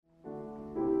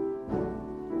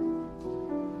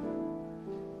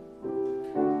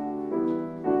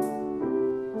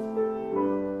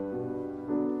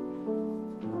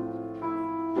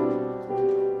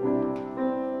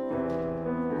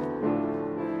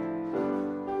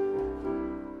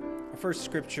first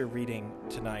scripture reading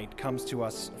tonight comes to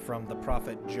us from the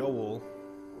prophet Joel.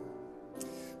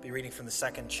 I'll be reading from the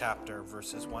second chapter,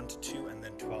 verses 1 to 2, and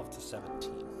then 12 to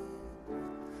 17.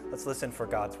 Let's listen for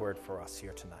God's word for us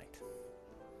here tonight.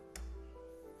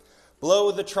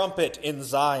 Blow the trumpet in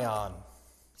Zion.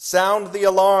 Sound the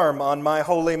alarm on my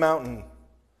holy mountain.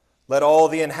 Let all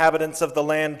the inhabitants of the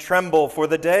land tremble, for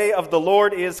the day of the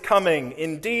Lord is coming.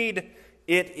 Indeed,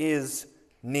 it is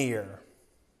near.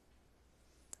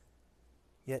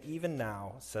 Yet even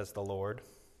now, says the Lord,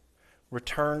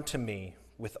 return to me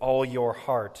with all your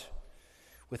heart,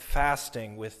 with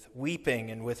fasting, with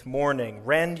weeping, and with mourning.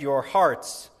 Rend your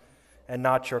hearts and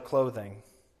not your clothing.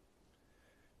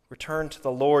 Return to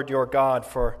the Lord your God,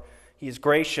 for he is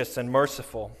gracious and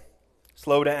merciful,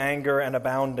 slow to anger and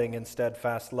abounding in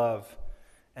steadfast love,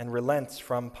 and relents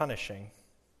from punishing.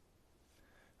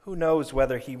 Who knows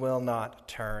whether he will not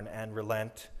turn and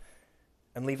relent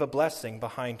and leave a blessing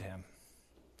behind him,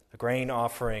 a grain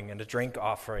offering and a drink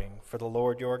offering for the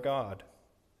Lord your God?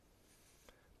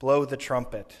 Blow the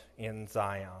trumpet in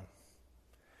Zion.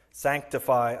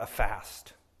 Sanctify a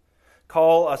fast.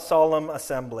 Call a solemn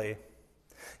assembly.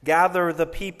 Gather the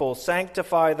people,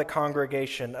 sanctify the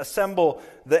congregation. Assemble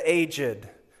the aged,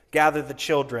 gather the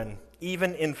children,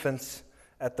 even infants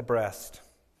at the breast.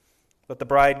 Let the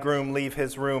bridegroom leave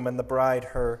his room and the bride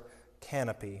her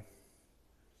canopy.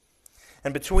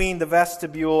 And between the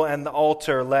vestibule and the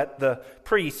altar, let the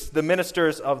priests, the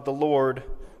ministers of the Lord,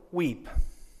 weep.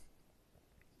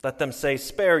 Let them say,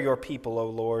 spare your people, O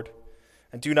Lord,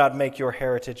 and do not make your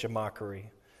heritage a mockery,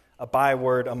 a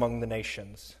byword among the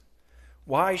nations.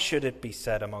 Why should it be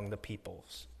said among the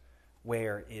peoples,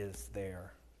 where is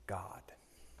their God?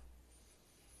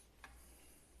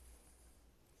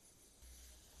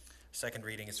 Second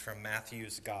reading is from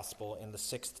Matthew's Gospel in the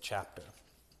 6th chapter.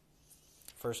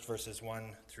 First verses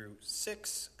 1 through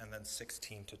 6, and then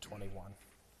 16 to 21.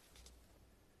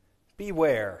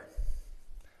 Beware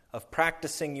of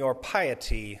practicing your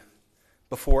piety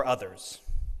before others,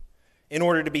 in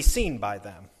order to be seen by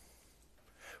them.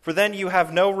 For then you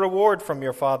have no reward from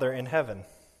your Father in heaven.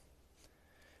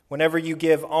 Whenever you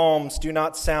give alms, do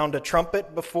not sound a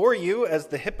trumpet before you, as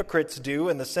the hypocrites do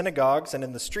in the synagogues and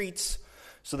in the streets,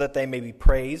 so that they may be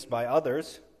praised by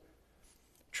others.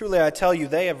 Truly, I tell you,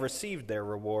 they have received their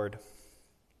reward.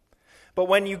 But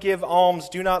when you give alms,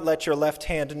 do not let your left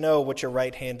hand know what your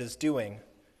right hand is doing,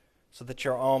 so that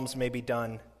your alms may be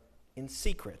done in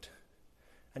secret.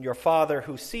 And your Father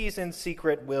who sees in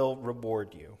secret will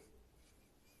reward you.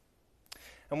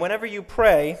 And whenever you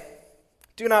pray,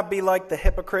 do not be like the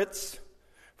hypocrites,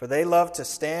 for they love to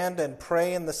stand and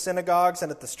pray in the synagogues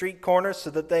and at the street corners, so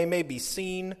that they may be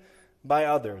seen by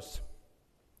others.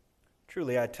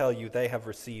 Truly, I tell you, they have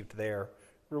received their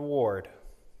reward.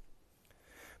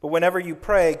 But whenever you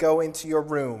pray, go into your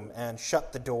room and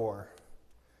shut the door,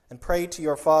 and pray to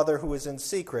your Father who is in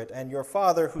secret, and your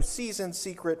Father who sees in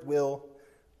secret will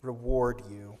reward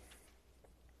you.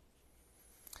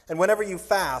 And whenever you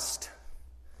fast,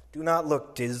 do not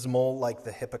look dismal like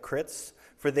the hypocrites,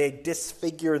 for they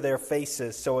disfigure their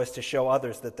faces so as to show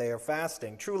others that they are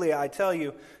fasting. Truly, I tell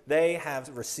you, they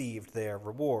have received their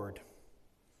reward.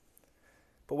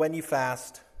 But when you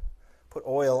fast, put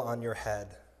oil on your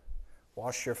head,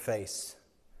 wash your face,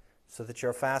 so that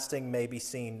your fasting may be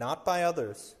seen not by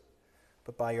others,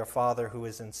 but by your Father who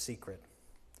is in secret.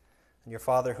 And your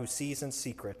Father who sees in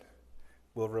secret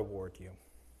will reward you.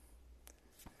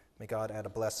 May God add a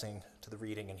blessing to the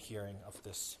reading and hearing of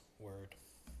this word.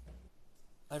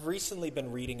 I've recently been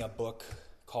reading a book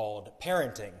called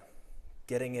Parenting,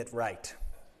 Getting It Right.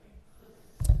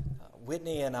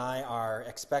 Whitney and I are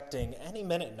expecting any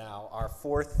minute now our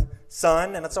fourth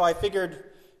son, and so I figured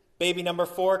baby number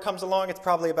 4 comes along, it's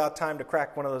probably about time to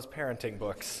crack one of those parenting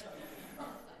books.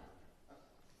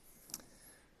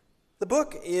 The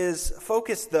book is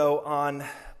focused, though, on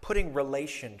putting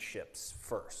relationships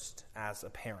first as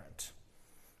a parent.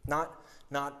 Not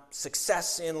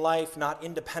success in life, not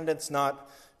independence, not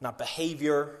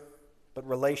behavior, but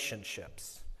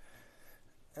relationships.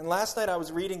 And last night I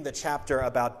was reading the chapter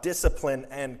about discipline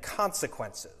and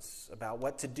consequences, about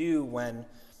what to do when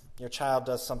your child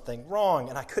does something wrong.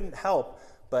 And I couldn't help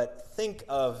but think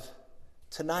of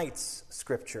tonight's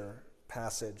scripture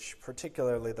passage,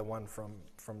 particularly the one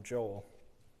from Joel.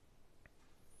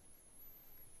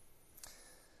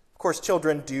 Of course,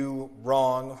 children do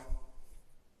wrong.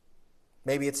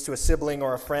 Maybe it's to a sibling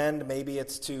or a friend. Maybe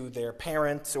it's to their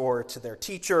parent or to their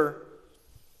teacher.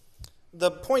 The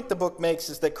point the book makes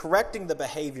is that correcting the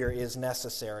behavior is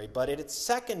necessary, but it's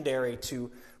secondary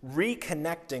to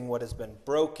reconnecting what has been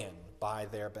broken by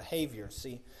their behavior.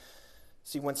 See,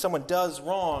 See, when someone does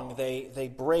wrong,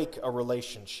 they break a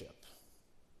relationship.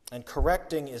 And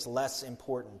correcting is less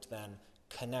important than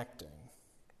connecting.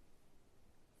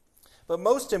 But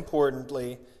most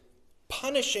importantly,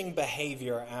 punishing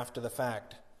behavior after the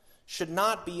fact should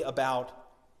not be about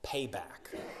payback.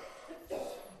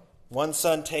 One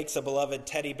son takes a beloved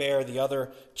teddy bear, the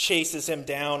other chases him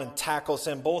down and tackles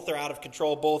him. Both are out of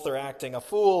control, both are acting a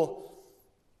fool.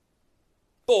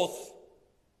 Both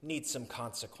need some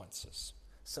consequences,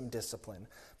 some discipline.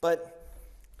 But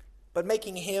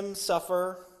making him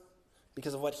suffer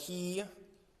because of what he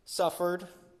suffered,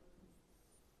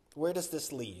 where does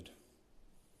this lead?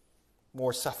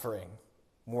 More suffering,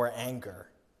 more anger.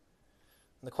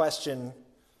 And the question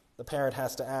the parent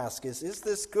has to ask is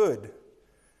this good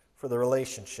for the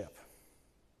relationship?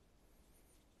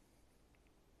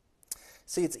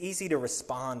 See, it's easy to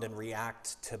respond and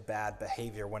react to bad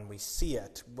behavior when we see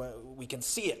it. We can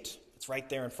see it. It's right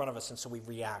there in front of us, and so we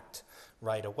react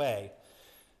right away.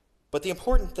 But the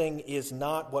important thing is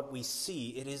not what we see.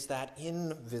 It is that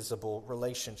invisible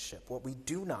relationship, what we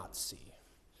do not see.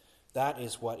 That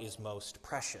is what is most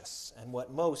precious and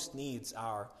what most needs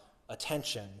our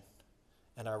attention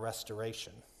and our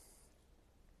restoration.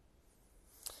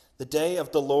 The day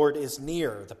of the Lord is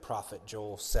near, the prophet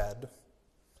Joel said.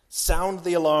 Sound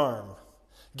the alarm.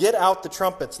 Get out the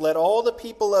trumpets. Let all the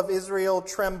people of Israel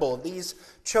tremble. These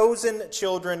chosen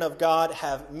children of God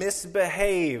have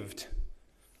misbehaved,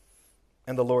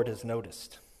 and the Lord has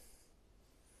noticed.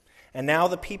 And now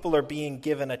the people are being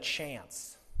given a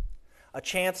chance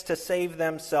to save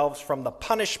themselves from the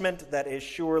punishment that is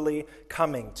surely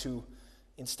coming, to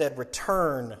instead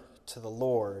return to the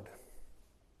Lord.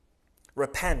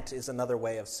 Repent is another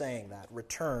way of saying that.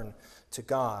 Return to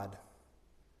God.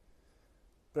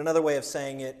 But another way of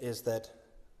saying it is that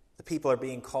the people are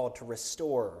being called to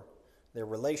restore their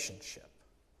relationship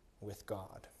with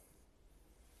God.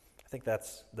 I think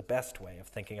that's the best way of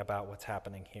thinking about what's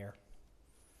happening here.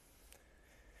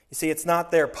 You see, it's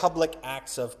not their public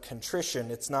acts of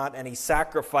contrition. It's not any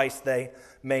sacrifice they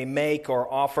may make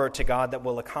or offer to God that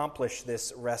will accomplish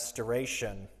this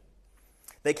restoration.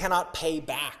 They cannot pay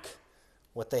back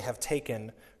what they have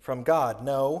taken from God.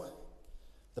 No,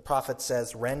 the prophet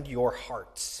says, rend your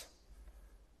hearts,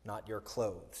 not your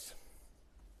clothes.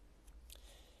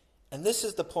 And this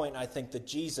is the point I think that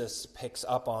Jesus picks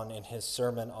up on in his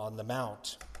Sermon on the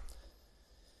Mount.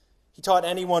 He taught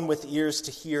anyone with ears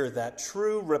to hear that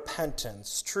true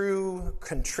repentance, true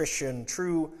contrition,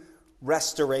 true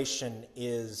restoration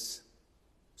is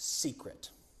secret.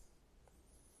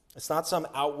 It's not some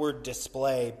outward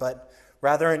display, but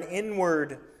rather an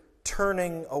inward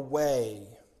turning away,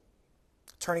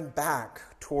 turning back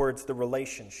towards the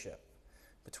relationship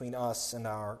between us and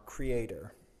our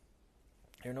Creator.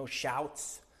 There are no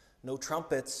shouts, no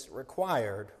trumpets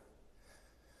required.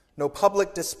 No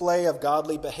public display of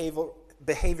godly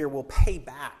behavior will pay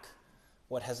back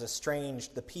what has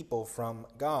estranged the people from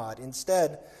God.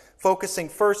 Instead, focusing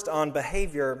first on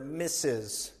behavior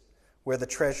misses where the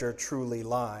treasure truly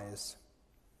lies.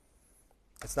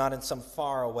 It's not in some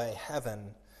faraway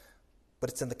heaven, but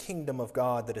it's in the kingdom of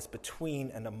God that is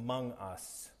between and among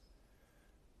us.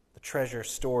 The treasure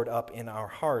stored up in our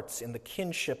hearts, in the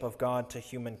kinship of God to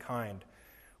humankind,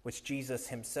 which Jesus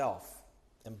himself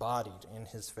embodied in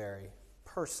his very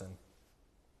person.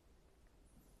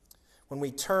 When we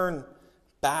turn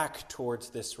back towards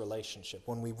this relationship,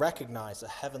 when we recognize a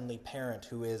heavenly parent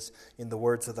who is, in the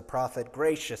words of the prophet,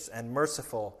 gracious and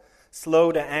merciful,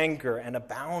 slow to anger and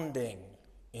abounding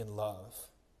in love,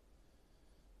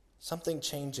 something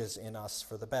changes in us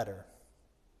for the better.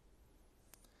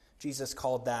 Jesus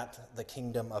called that the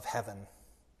kingdom of heaven.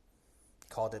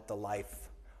 He called it the life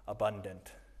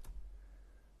abundant.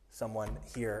 Someone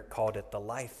here called it the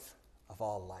life of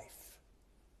all life.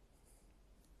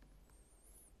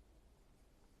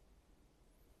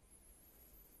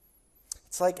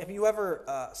 It's like, have you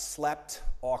ever slept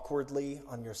awkwardly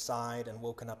on your side and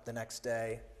woken up the next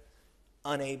day,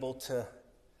 unable to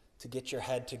get your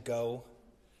head to go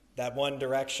that one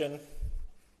direction?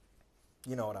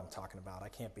 You know what I'm talking about. I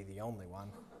can't be the only one.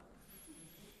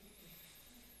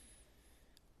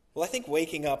 Well, I think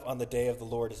waking up on the day of the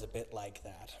Lord is a bit like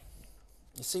that.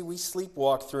 You see, we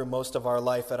sleepwalk through most of our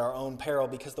life at our own peril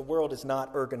because the world is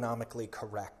not ergonomically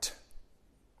correct.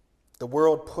 The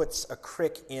world puts a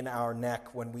crick in our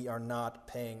neck when we are not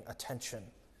paying attention.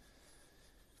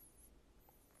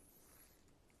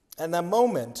 And the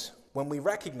moment when we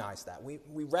recognize that, we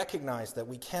recognize that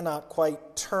we cannot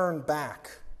quite turn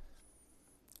back.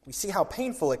 We see how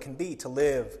painful it can be to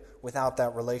live without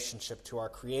that relationship to our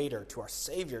Creator, to our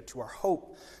Savior, to our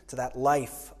hope, to that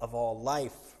life of all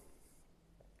life.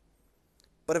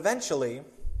 But eventually,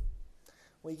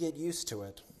 we get used to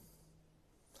it.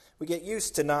 We get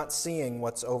used to not seeing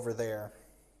what's over there.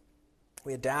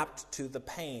 We adapt to the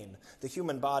pain. The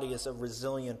human body is a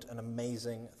resilient and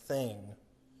amazing thing.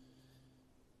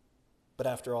 But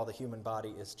after all, the human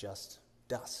body is just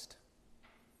dust.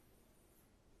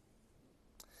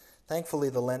 Thankfully,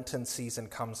 the Lenten season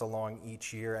comes along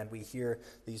each year, and we hear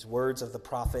these words of the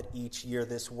prophet each year,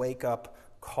 this wake-up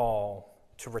call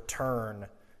to return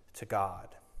to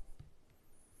God.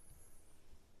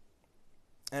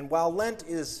 And while Lent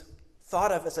is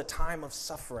thought of as a time of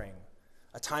suffering,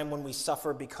 a time when we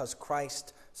suffer because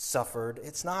Christ suffered,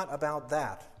 it's not about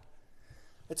that.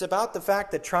 It's about the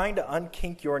fact that trying to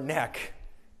unkink your neck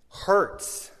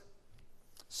hurts.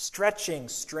 Stretching,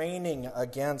 straining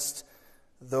against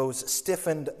those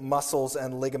stiffened muscles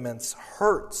and ligaments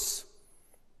hurts.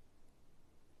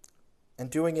 And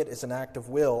doing it is an act of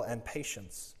will and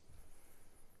patience.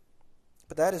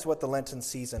 But that is what the Lenten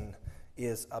season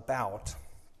is about.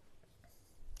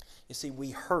 You see,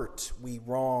 we hurt, we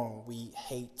wrong, we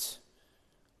hate,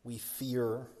 we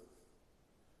fear.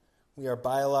 We are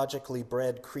biologically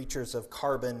bred creatures of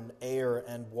carbon, air,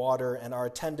 and water, and are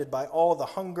attended by all the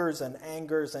hungers and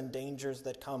angers and dangers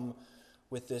that come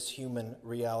with this human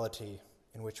reality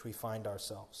in which we find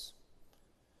ourselves.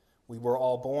 We were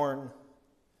all born,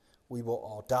 we will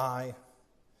all die,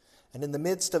 and in the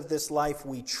midst of this life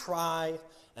we try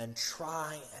and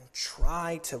try and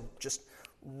try to just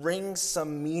wring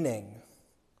some meaning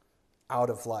out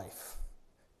of life,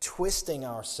 twisting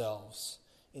ourselves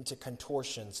into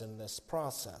contortions in this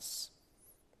process.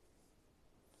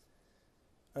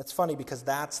 And it's funny because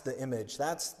that's the image.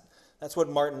 That's what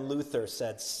Martin Luther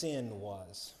said sin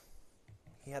was.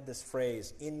 He had this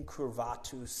phrase,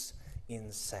 incurvatus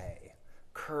in se,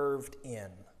 curved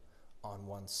in on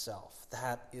oneself.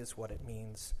 That is what it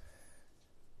means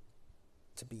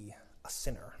to be a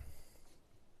sinner.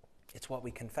 It's what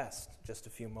we confessed just a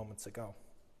few moments ago.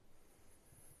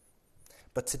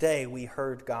 But today we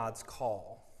heard God's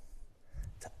call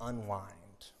to unwind,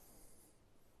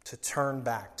 to turn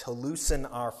back, to loosen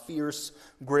our fierce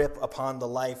grip upon the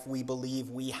life we believe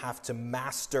we have to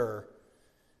master,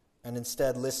 and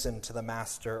instead listen to the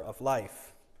master of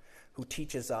life, who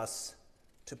teaches us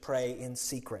to pray in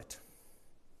secret,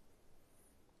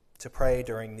 to pray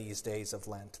during these days of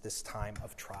Lent, this time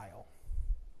of trial.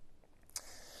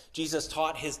 Jesus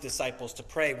taught his disciples to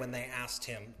pray when they asked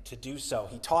him to do so.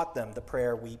 He taught them the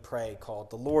prayer we pray called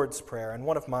the Lord's Prayer. And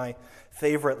one of my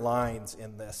favorite lines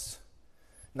in this,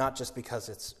 not just because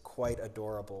it's quite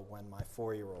adorable when my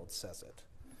 4-year-old says it,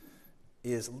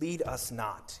 is, "Lead us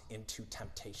not into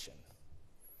temptation."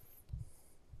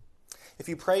 If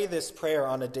you pray this prayer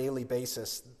on a daily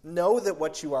basis, know that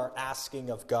what you are asking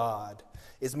of God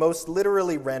is most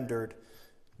literally rendered,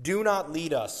 "Do not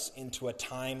lead us into a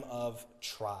time of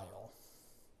trial."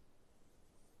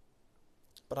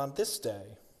 But on this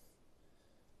day,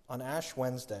 on Ash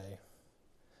Wednesday,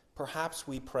 perhaps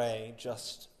we pray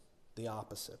just the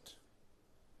opposite.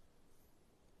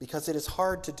 Because it is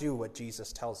hard to do what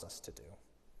Jesus tells us to do,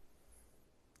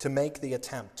 to make the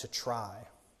attempt, to try.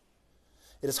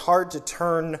 It is hard to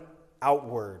turn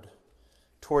outward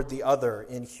toward the other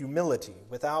in humility,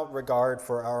 without regard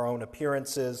for our own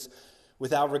appearances,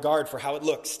 without regard for how it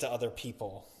looks to other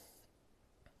people.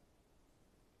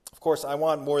 Of course, I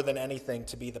want more than anything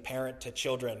to be the parent to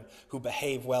children who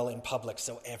behave well in public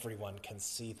so everyone can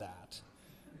see that.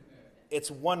 It's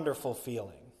a wonderful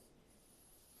feeling.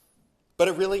 But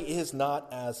it really is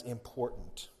not as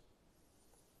important.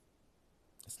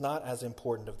 It's not as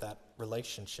important of that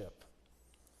relationship.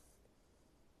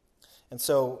 And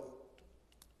so,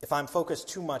 if I'm focused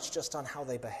too much just on how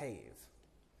they behave,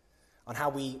 on how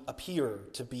we appear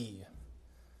to be,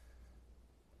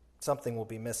 something will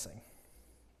be missing.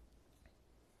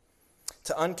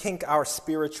 To unkink our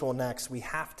spiritual necks, we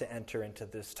have to enter into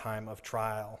this time of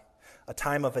trial, a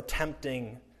time of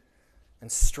attempting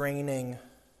and straining,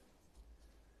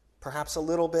 perhaps a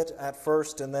little bit at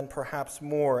first, and then perhaps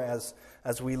more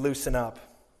as we loosen up.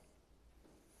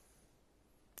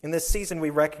 In this season,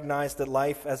 we recognize that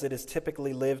life as it is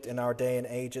typically lived in our day and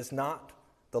age is not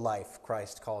the life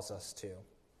Christ calls us to.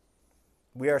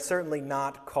 We are certainly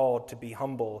not called to be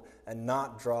humble and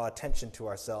not draw attention to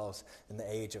ourselves in the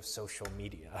age of social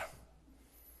media.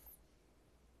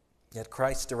 Yet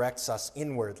Christ directs us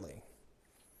inwardly,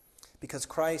 because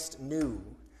Christ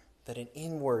knew that an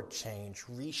inward change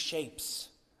reshapes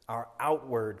our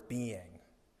outward being,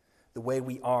 the way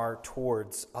we are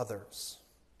towards others.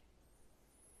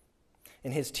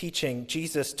 In his teaching,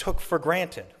 Jesus took for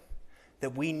granted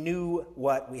that we knew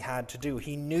what we had to do.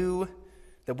 He knew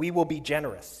that we will be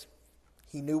generous.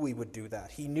 He knew we would do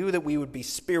that. He knew that we would be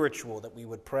spiritual, that we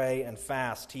would pray and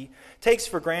fast. He takes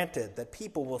for granted that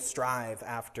people will strive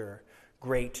after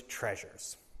great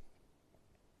treasures.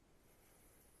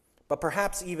 But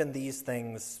perhaps even these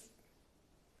things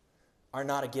are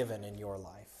not a given in your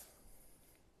life.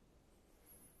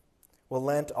 Well,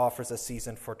 Lent offers a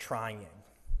season for trying,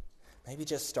 maybe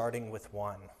just starting with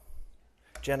one.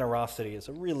 Generosity is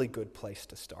a really good place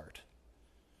to start.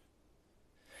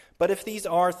 But if these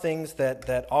are things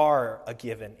that are a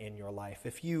given in your life,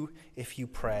 if you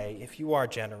pray, if you are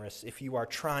generous, if you are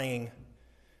trying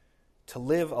to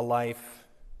live a life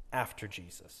after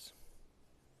Jesus,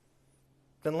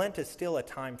 then Lent is still a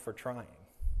time for trying.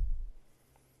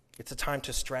 It's a time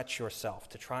to stretch yourself,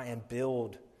 to try and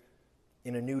build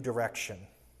in a new direction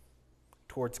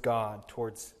towards God,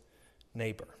 towards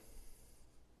neighbor.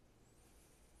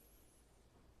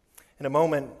 In a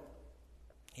moment,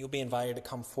 you'll be invited to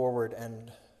come forward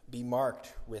and be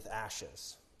marked with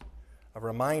ashes, a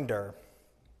reminder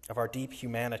of our deep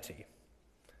humanity.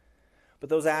 But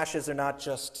those ashes are not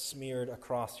just smeared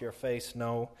across your face.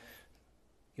 No,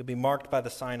 you'll be marked by the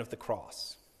sign of the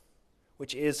cross,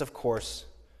 which is, of course,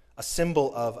 a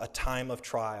symbol of a time of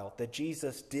trial that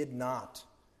Jesus did not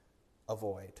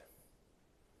avoid.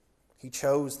 He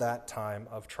chose that time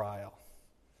of trial.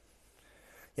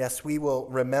 Yes, we will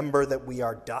remember that we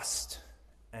are dust,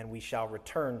 and we shall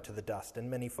return to the dust. And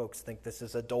many folks think this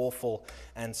is a doleful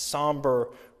and somber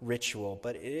ritual,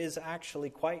 but it is actually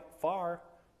quite far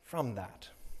from that.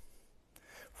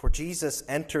 For Jesus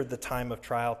entered the time of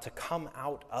trial to come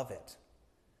out of it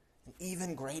in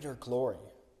even greater glory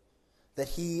that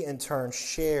he in turn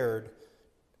shared,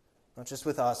 not just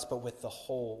with us, but with the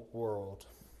whole world.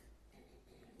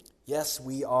 Yes,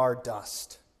 we are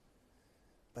dust,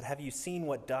 but have you seen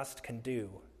what dust can do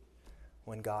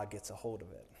when God gets a hold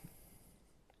of it?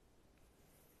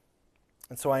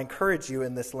 And so I encourage you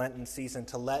in this Lenten season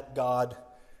to let God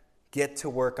get to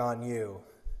work on you.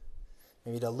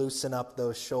 Maybe to loosen up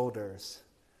those shoulders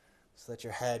so that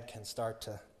your head can start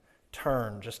to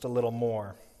turn just a little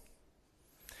more.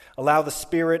 Allow the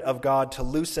Spirit of God to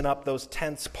loosen up those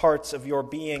tense parts of your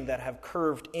being that have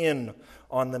curved in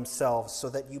on themselves so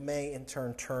that you may in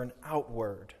turn turn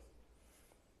outward,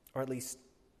 or at least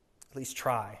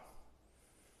try.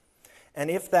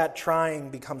 And if that trying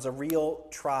becomes a real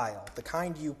trial, the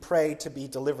kind you pray to be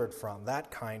delivered from, that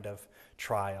kind of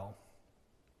trial,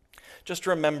 just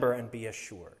remember and be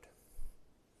assured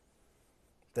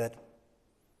that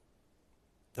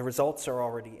the results are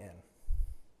already in.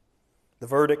 The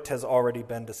verdict has already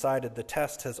been decided. The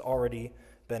test has already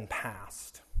been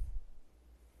passed.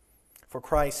 For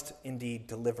Christ indeed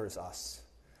delivers us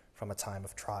from a time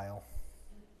of trial.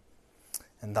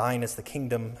 And thine is the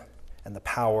kingdom and the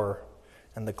power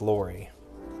and the glory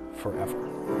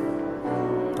forever.